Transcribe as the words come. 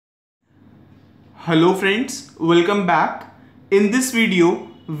Hello friends, welcome back. In this video,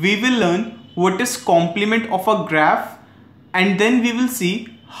 we will learn what is complement of a graph and then we will see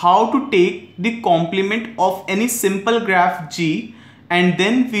how to take the complement of any simple graph G, and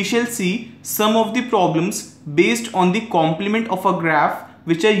then we shall see some of the problems based on the complement of a graph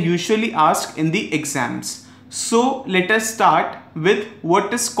which are usually asked in the exams. So let us start with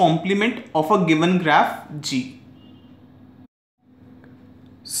what is complement of a given graph G.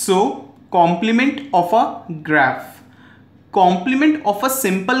 So complement of a graph. Complement of a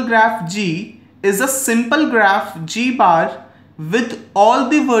simple graph G is a simple graph G bar with all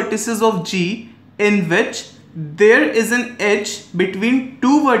the vertices of G in which there is an edge between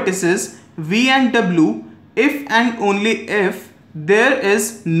two vertices V and W if and only if there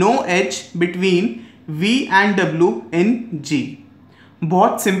is no edge between V and W in G.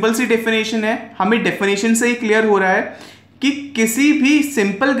 बहुत simple सी definition है, हमें definition से ही clear हो रहा है कि किसी भी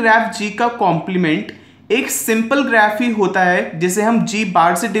सिंपल ग्राफ G का कॉम्प्लीमेंट एक सिंपल ग्राफ ही होता है जिसे हम G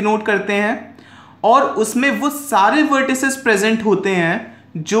बार से डिनोट करते हैं और उसमें वो सारे वर्टिसेस प्रेजेंट होते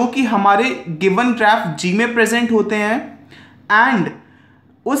हैं जो कि हमारे गिवन ग्राफ G में प्रेजेंट होते हैं एंड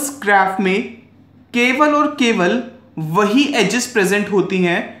उस ग्राफ में केवल और केवल वही एजेस प्रेजेंट होती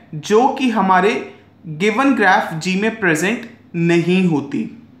हैं जो कि हमारे गिवन ग्राफ G में प्रेजेंट नहीं होती।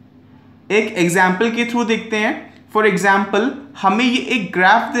 एक एग्जाम्पल के थ्रू देखते हैं। फॉर एग्जाम्पल हमें ये एक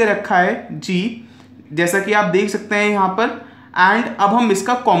ग्राफ दे रखा है G, जैसा कि आप देख सकते हैं यहाँ पर, एंड अब हम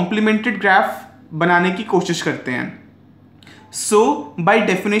इसका कॉम्प्लीमेंटेड ग्राफ बनाने की कोशिश करते हैं। सो बाय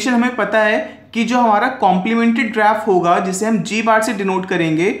डेफिनेशन हमें पता है कि जो हमारा कॉम्प्लीमेंटेड ग्राफ होगा जिसे हम G बार से डिनोट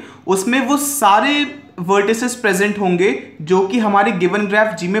करेंगे उसमें वो सारे वर्टिसेस प्रेजेंट होंगे जो कि हमारे गिवन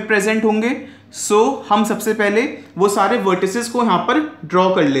ग्राफ G में प्रेजेंट होंगे। सो हम सबसे पहले वो सारे वर्टिसेस को यहाँ पर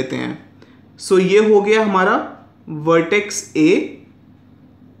ड्रॉ कर लेते हैं। सो ये हो गया हमारा vertex A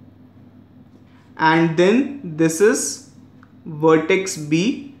and then this is vertex B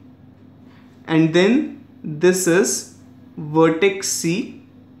and then this is vertex C,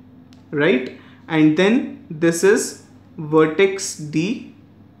 right? And then this is vertex D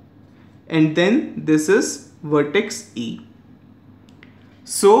and then this is vertex E.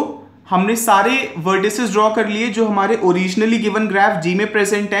 So हमने सारे वर्टिसेस ड्रॉ कर लिए जो हमारे ओरिजिनली गिवन ग्राफ G में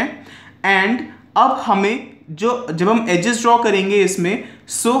present हैं and अब हमें जब हम एजेस ड्रॉ करेंगे इसमें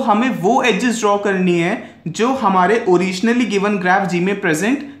सो हमें वो एजेस ड्रॉ करनी है जो हमारे ओरिजिनली गिवन ग्राफ G में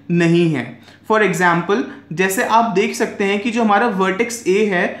प्रेजेंट नहीं है। फॉर एग्जाम्पल जैसे आप देख सकते हैं कि जो हमारा वर्टेक्स A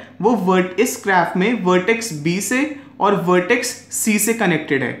है वो इस ग्राफ में वर्टेक्स B से और वर्टेक्स C से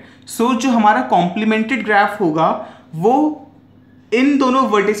कनेक्टेड है। सो जो हमारा कॉम्प्लीमेंटेड ग्राफ होगा वो इन दोनों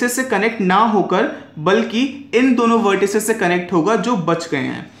वर्टिसेस से कनेक्ट ना होकर बल्कि इन दोनों वर्टिसेस से कनेक्ट होगा जो बच गए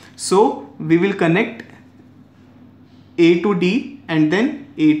हैं। So we will connect A to D and then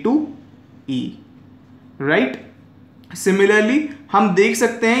A to E, right? Similarly हम देख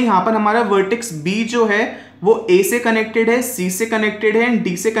सकते हैं यहाँ पर हमारा वर्टेक्स B जो है वो A से कनेक्टेड है, C से कनेक्टेड है एंड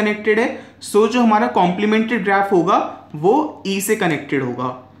D से कनेक्टेड है। सो जो हमारा कॉम्प्लीमेंटेड ग्राफ होगा वो E से कनेक्टेड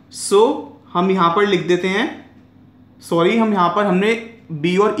होगा। सो हम यहाँ पर लिख देते हैं, सॉरी हम यहाँ पर हमने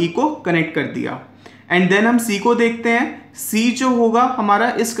B और E को कनेक्ट कर दिया एंड देन हम C को देखते हैं। C जो होगा हमारा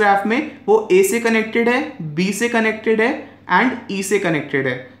इस ग्राफ में वो A से कनेक्टेड है, B से कनेक्टेड है एंड E से कनेक्टेड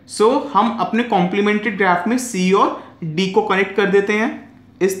है। सो हम अपने कॉम्प्लीमेंटेड ग्राफ में C और D को कनेक्ट कर देते हैं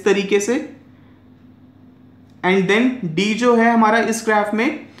इस तरीके से एंड देन D जो है हमारा इस ग्राफ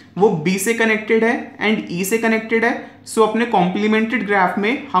में वो B से कनेक्टेड है एंड E से कनेक्टेड है। सो अपने कॉम्प्लीमेंटेड ग्राफ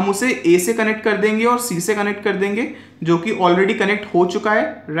में हम उसे A से कनेक्ट कर देंगे और C से कनेक्ट कर देंगे जो कि ऑलरेडी कनेक्ट हो चुका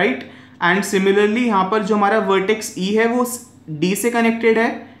है, राइट? एंड सिमिलरली यहाँ पर जो हमारा वर्टेक्स E है वो D से कनेक्टेड है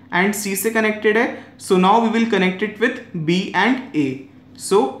एंड C से कनेक्टेड है। So now we will connect it with B and A।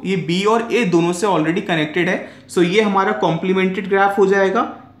 सो ये B और A दोनों से ऑलरेडी कनेक्टेड है। सो ये हमारा कॉम्प्लीमेंटेड ग्राफ हो जाएगा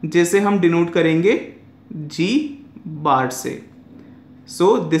जैसे हम डिनोट करेंगे G बार से।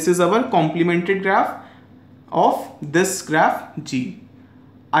 So this is our complimented graph of this graph G।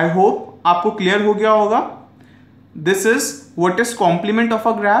 I hope आपको क्लियर हो गया होगा। This is what is complement of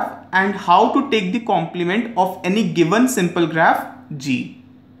a graph and how to take the complement of any given simple graph G.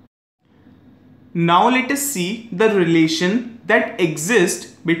 Now let us see the relation that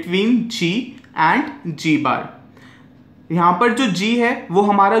exists between G and G bar. यहाँ पर जो G है वो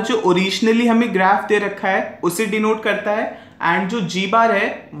हमारा जो originally हमें graph दे रखा है उसे डिनोट करता है एंड जो G बार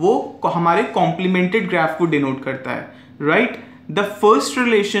है वो हमारे कॉम्प्लीमेंटेड ग्राफ को डिनोट करता है, right? The first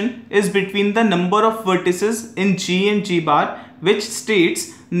relation is between the number of vertices in G and G bar, which states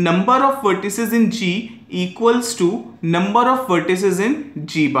number of vertices in G equals to number of vertices in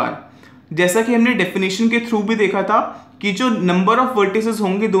G bar. जैसा कि हमने definition के through भी देखा था कि जो number of vertices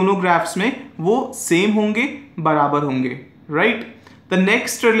होंगे दोनों ग्राफ्स में वो सेम होंगे, बराबर होंगे, right. The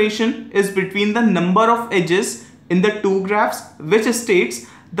next relation is between the number of edges in the two graphs which states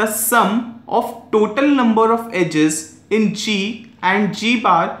the some of total number of edges in G and G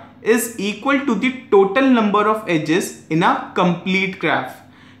bar is equal to the total number of edges in a complete graph.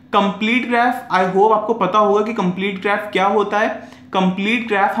 Complete graph, I hope आपको पता होगा कि complete graph क्या होता है। Complete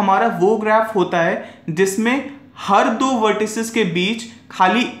graph हमारा वो graph होता है जिसमें हर दो वर्टिसेस के बीच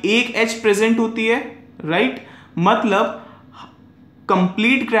खाली एक एज प्रेजेंट होती है, राइट। मतलब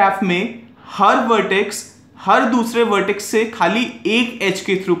कंप्लीट ग्राफ में हर वर्टेक्स हर दूसरे वर्टेक्स से खाली एक एज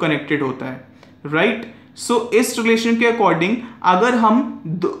के थ्रू कनेक्टेड होता है, राइट। सो इस रिलेशन के अकॉर्डिंग अगर हम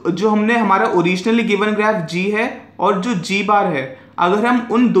जो हमने हमारा ओरिजिनली गिवन ग्राफ G है और जो G बार है, अगर हम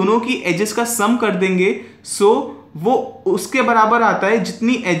उन दोनों की एजेस का सम कर देंगे सो वो उसके बराबर आता है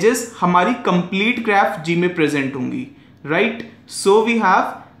जितनी एजेस हमारी कंप्लीट ग्राफ G में प्रेजेंट होंगी, right. So we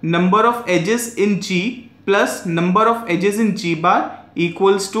have number of edges in G plus number of edges in G bar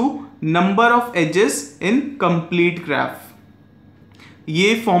equals to number of edges in complete graph.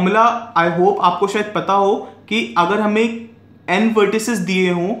 ये फॉर्मूला आई होप आपको शायद पता हो कि अगर हमें n वर्टिसेस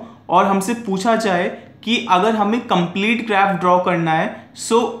दिए हों और हमसे पूछा जाए कि अगर हमें कंप्लीट ग्राफ ड्रॉ करना है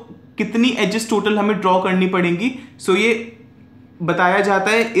सो कितनी एजेस टोटल हमें ड्रॉ करनी पड़ेंगी, सो ये बताया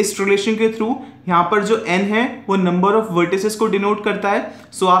जाता है इस रिलेशन के थ्रू। यहाँ पर जो n है वो नंबर ऑफ वर्टिसेस को डिनोट करता है,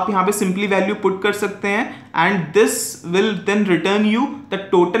 सो आप यहाँ पे सिंपली वैल्यू पुट कर सकते हैं and this will then return you the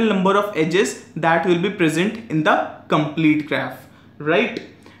total number of edges that will be present in the complete graph, right.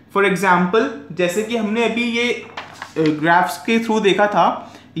 For example जैसे कि हमने अभी ये ग्राफ्स के थ्रू देखा था,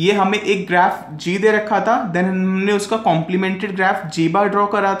 ये हमें एक ग्राफ G दे रखा था, देन हमने उसका कॉम्प्लीमेंटेड ग्राफ G बार ड्रॉ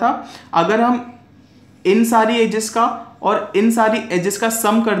करा था। अगर हम इन सारी एजेस का और इन सारी एजेस का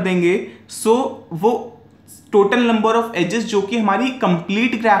सम कर देंगे सो वो टोटल नंबर ऑफ एजेस जो कि हमारी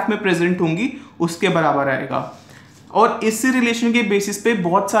कंप्लीट ग्राफ में प्रेजेंट होंगी उसके बराबर आएगा। और इसी रिलेशन के बेसिस पे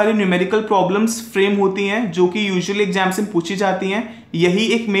बहुत सारी न्यूमेरिकल प्रॉब्लम्स फ्रेम होती हैं जो कि यूजुअली एग्जाम्स में पूछी जाती हैं। यही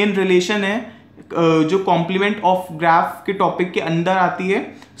एक मेन रिलेशन है जो कॉम्प्लीमेंट ऑफ ग्राफ के टॉपिक के अंदर आती है।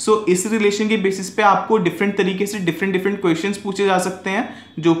 सो इस रिलेशन के बेसिस पे आपको डिफरेंट तरीके से डिफरेंट क्वेश्चंस पूछे जा सकते हैं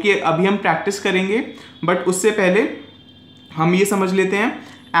जो कि अभी हम प्रैक्टिस करेंगे, बट उससे पहले हम ये समझ लेते हैं।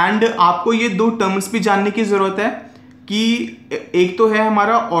 एंड आपको ये दो टर्म्स भी जानने की ज़रूरत है कि एक तो है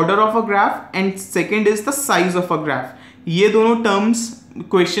हमारा order of a graph and second is the size of a graph. ये दोनों टर्म्स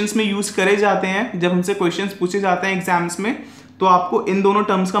क्वेश्चंस में यूज करे जाते हैं जब हमसे क्वेश्चंस पूछे जाते हैं एग्जाम्स में, तो आपको इन दोनों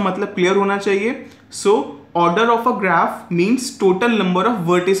टर्म्स का मतलब क्लियर होना चाहिए। So order of a graph means total number of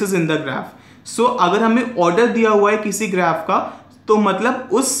vertices in the graph. सो अगर हमें ऑर्डर दिया हुआ है किसी ग्राफ का तो मतलब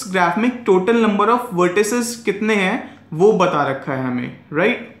उस ग्राफ में टोटल नंबर ऑफ वर्टिसेस कितने हैं वो बता रखा है हमें,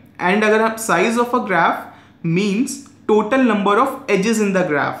 राइट। एंड अगर आप size of a graph means total number of edges in the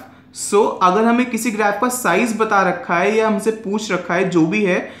graph. सो अगर हमें किसी ग्राफ का साइज बता रखा है या हमसे पूछ रखा है जो भी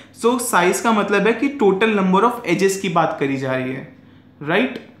है, सो साइज का मतलब है कि टोटल नंबर ऑफ एजेस की बात करी जा रही है,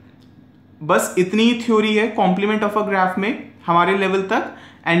 राइट। बस इतनी ही थ्योरी है कॉम्प्लीमेंट ऑफ अ ग्राफ में हमारे लेवल तक।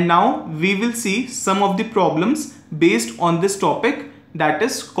 And now we will see some of the problems based on this topic, that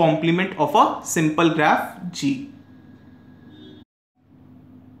is complement of a simple graph G.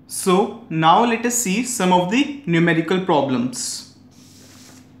 So now let us see some of the numerical problems.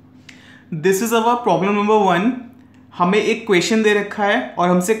 This is our problem number 1. हमें एक question दे रखा है और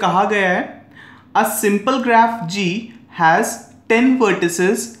हमसे कहा गया है a simple graph G has 10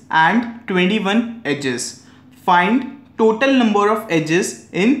 vertices and 21 edges. Find total number of edges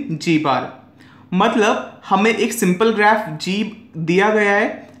in G bar. मतलब हमें एक सिंपल ग्राफ G दिया गया है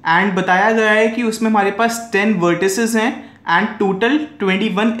एंड बताया गया है कि उसमें हमारे पास 10 वर्टिसेस हैं एंड टोटल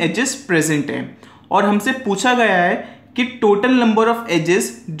 21 एजेस प्रेजेंट हैं, और हमसे पूछा गया है कि टोटल नंबर ऑफ एजेस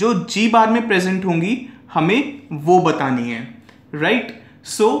जो G बार में प्रेजेंट होंगी हमें वो बतानी है, right.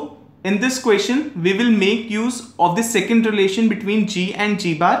 So in this question we will make use of the second relation between G and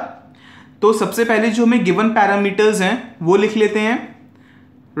G बार। तो सबसे पहले जो हमें गिवन पैरामीटर्स हैं वो लिख लेते हैं,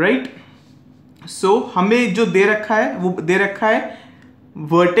 राइट। सो हमें जो दे रखा है वो दे रखा है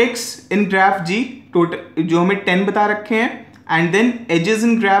वर्टेक्स इन ग्राफ G टोटल जो हमें 10 बता रखे हैं and then edges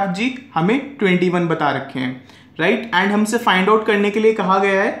in graph G हमें 21 बता रखे हैं, राइट। एंड हमसे फाइंड आउट करने के लिए कहा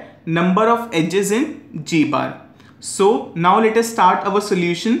गया है number of edges in G bar. So now let us start our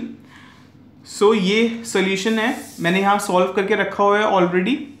solution. सो ये सोल्यूशन है, मैंने यहाँ सॉल्व करके रखा हुआ है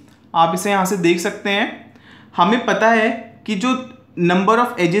ऑलरेडी, आप इसे यहाँ से देख सकते हैं। हमें पता है कि जो number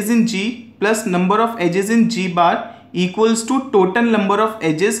of edges in G plus number of edges in G bar equals to total number of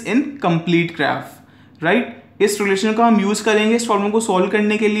edges in complete graph, right. इस रिलेशन का हम यूज करेंगे इस प्रॉब्लम को सॉल्व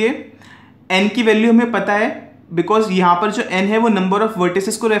करने के लिए। n की वैल्यू हमें पता है बिकॉज यहाँ पर जो n है वो नंबर ऑफ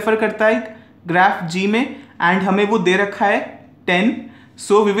वर्टिसेस को रेफर करता है ग्राफ G में, एंड हमें वो दे रखा है 10.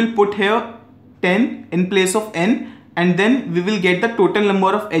 So we will put hair 10 in place of n, and then we will get the total number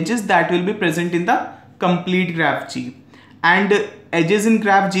of edges that will be present in the complete graph G. And edges in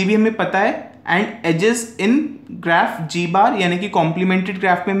graph G भी हमें पता है, and edges in graph G bar यानी कि complimented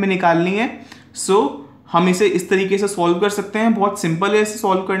graph में हमें निकालनी है. सो हम इसे इस तरीके से सॉल्व कर सकते हैं. बहुत सिंपल है इसे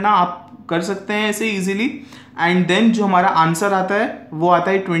सॉल्व करना, आप कर सकते हैं ऐसे इजीली. एंड देन जो हमारा आंसर आता है वो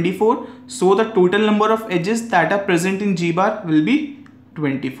आता है 24. So the total number of edges that are present in G bar will be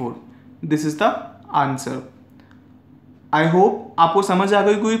 24. This is the answer. I hope आपको समझ आ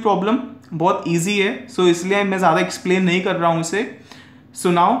गई कोई प्रॉब्लम. बहुत इजी है, सो इसलिए मैं ज़्यादा एक्सप्लेन नहीं कर रहा हूँ इसे.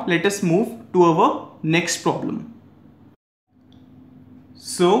 So now let us move to our next problem.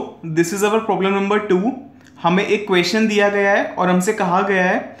 So this is our problem number 2. हमें एक क्वेश्चन दिया गया है और हमसे कहा गया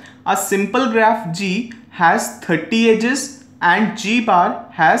है a simple graph G has 30 ages and G bar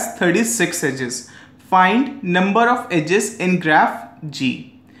has 36 edges. Find number of edges in graph G.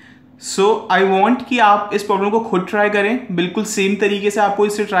 So I want कि आप इस प्रॉब्लम को खुद ट्राई करें. बिल्कुल सेम तरीके से आपको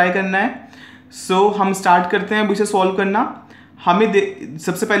इसे ट्राई करना है. सो हम स्टार्ट करते हैं अब इसे सॉल्व करना. हमें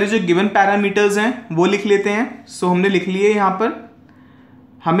सबसे पहले जो गिवन पैरामीटर्स हैं वो लिख लेते हैं. सो हमने लिख लिए यहाँ पर.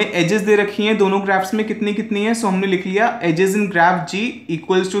 हमें एजेस दे रखी हैं दोनों ग्राफ्स में कितनी कितनी है. सो हमने लिख लिया edges in graph G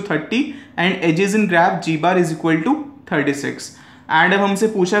equals to 30 and edges in graph G bar is equal to 36. And अब हमसे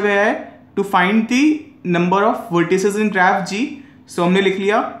पूछा गया है to find the number of vertices in graph G. सो हमने लिख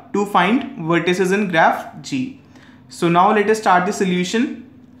लिया to find vertices in graph G. So now let us start the solution.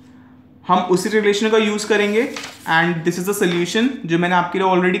 हम उसी रिलेशन का यूज करेंगे and this is the solution जो मैंने आपके लिए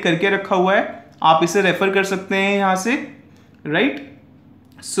ऑलरेडी करके रखा हुआ है. आप इसे रेफर कर सकते हैं यहाँ से, right.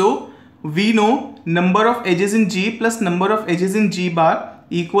 So we know number of edges in G plus number of edges in G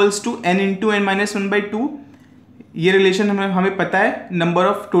bar equals to n into n minus 1/2. ये रिलेशन हमें पता है.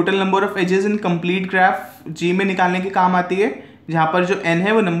 Total number of edges in complete graph G में निकालने के काम आती है, जहाँ पर जो n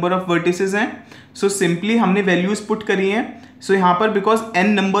है वो नंबर ऑफ वर्टिसेस हैं. सो सिंपली हमने वैल्यूज पुट करी हैं. सो यहाँ पर because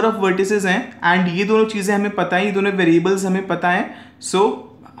n number of vertices हैं एंड ये दोनों चीज़ें हमें पता है, ये दोनों वेरिएबल्स हमें पता हैं. सो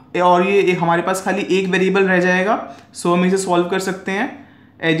और ये हमारे पास खाली एक वेरिएबल रह जाएगा. सो हम इसे सॉल्व कर सकते हैं.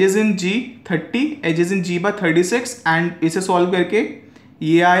 Edges in G 30, edges in G bar 36 and इसे सॉल्व करके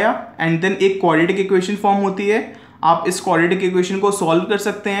ये आया. एंड देन एक क्वाड्रेटिक इक्वेशन फॉर्म होती है. आप इस क्वाड्रेटिक इक्वेशन को सॉल्व कर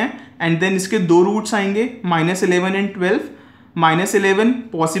सकते हैं एंड देन इसके दो रूट्स आएंगे -11 एंड 12. -11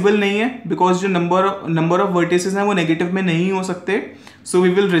 पॉसिबल नहीं है बिकॉज जो नंबर ऑफ वर्टिसेस हैं वो नेगेटिव में नहीं हो सकते. So we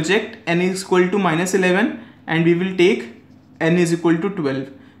will reject n is equal to -11 and we will take n is equal to 12.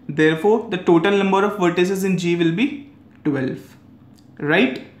 Therefore the total number of vertices in G will be 12.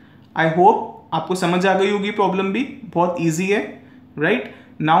 Right. I hope आपको समझ आ गई होगी प्रॉब्लम भी. बहुत ईजी है, right.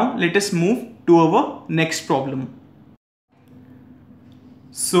 Now let us move to our next problem.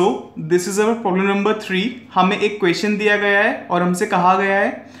 So this is our problem number 3. हमें एक question दिया गया है और हमसे कहा गया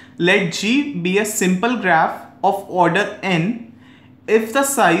है late G be a simple graph of order n if the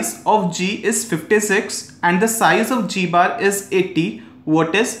size of G is 56 and the size of G bar is 80.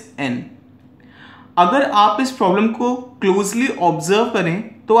 What is n? अगर आप इस प्रॉब्लम को क्लोजली ऑब्जर्व करें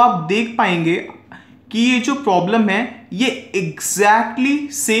तो आप देख पाएंगे कि ये जो प्रॉब्लम है ये एग्जैक्टली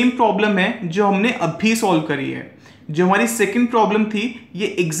सेम प्रॉब्लम है जो हमने अभी सॉल्व करी है. जो हमारी सेकंड प्रॉब्लम थी ये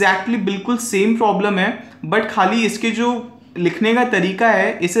एग्जैक्टली बिल्कुल सेम प्रॉब्लम है, बट खाली इसके जो लिखने का तरीका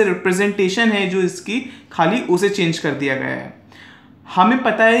है, इसे रिप्रेजेंटेशन है जो इसकी, खाली उसे चेंज कर दिया गया है. हमें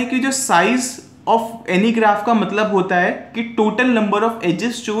पता है कि जो साइज ऑफ एनी ग्राफ का मतलब होता है कि टोटल नंबर ऑफ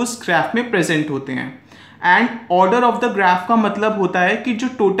एजेस जो उस ग्राफ में प्रेजेंट होते हैं, and order of the graph का मतलब होता है कि जो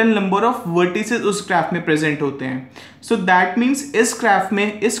टोटल नंबर ऑफ वर्टिसेस उस ग्राफ में प्रेजेंट होते हैं. सो दैट मीन्स इस ग्राफ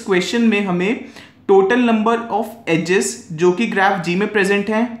में, इस क्वेश्चन में हमें टोटल नंबर ऑफ एजेस जो कि ग्राफ G में प्रेजेंट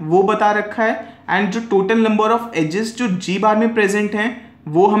हैं वो बता रखा है, एंड जो टोटल नंबर ऑफ एजेस जो G बार में प्रेजेंट हैं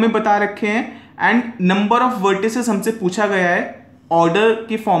वो हमें बता रखे हैं, एंड नंबर ऑफ वर्टिसेस हमसे पूछा गया है ऑर्डर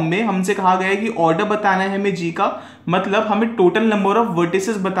के फॉर्म में. हमसे कहा गया है कि ऑर्डर बताना है हमें G का, मतलब हमें टोटल नंबर ऑफ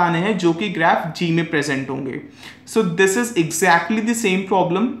वर्टिसेस बताने हैं जो कि ग्राफ G में प्रेजेंट होंगे. So this is exactly the same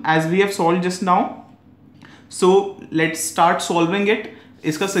problem as we have solved just now. So let's start solving it.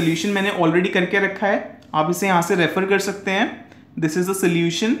 इसका सोल्यूशन मैंने ऑलरेडी करके रखा है, आप इसे यहाँ से रेफर कर सकते हैं. This is the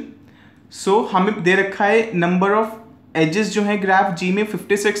solution. सो हमें दे रखा है नंबर ऑफ एजेस जो है ग्राफ G में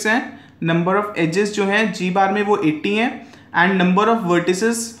 56 हैं, नंबर ऑफ एजेस जो है G बार में वो 80 हैं, एंड नंबर ऑफ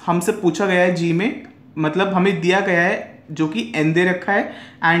वर्टिसेस हमसे पूछा गया है G में, मतलब हमें दिया गया है जो कि n दे रखा है,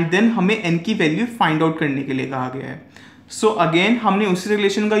 एंड देन हमें n की वैल्यू फाइंड आउट करने के लिए कहा गया है. सो अगेन हमने उसी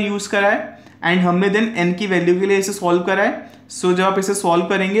रिलेशन का यूज़ करा है एंड हमने देन n की वैल्यू के लिए इसे सॉल्व करा है. सो जब आप इसे सॉल्व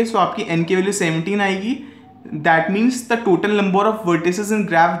करेंगे सो आपकी n की वैल्यू 17 आएगी, that means the total number of vertices in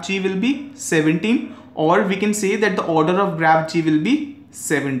graph G will be 17, or we can say that the order of graph G will be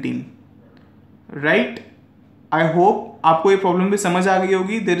 17, right? I hope आपको ये प्रॉब्लम भी समझ आ गई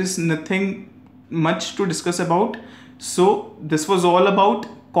होगी. There is nothing much to discuss about. So this was all about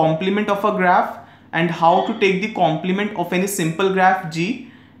complement of a graph and how to take the complement of any simple graph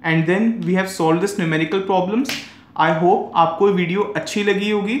G, and then we have solved this numerical problems. I hope आपको ये video अच्छी लगी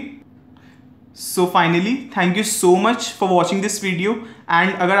होगी. So finally, thank you so much for watching this video,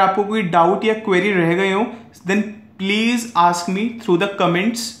 and अगर आपको कोई doubt या query रह गए हो then please ask me through the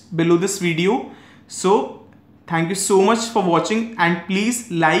comments below this video. So thank you so much for watching, and please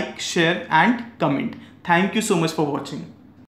like, share and comment. Thank you so much for watching.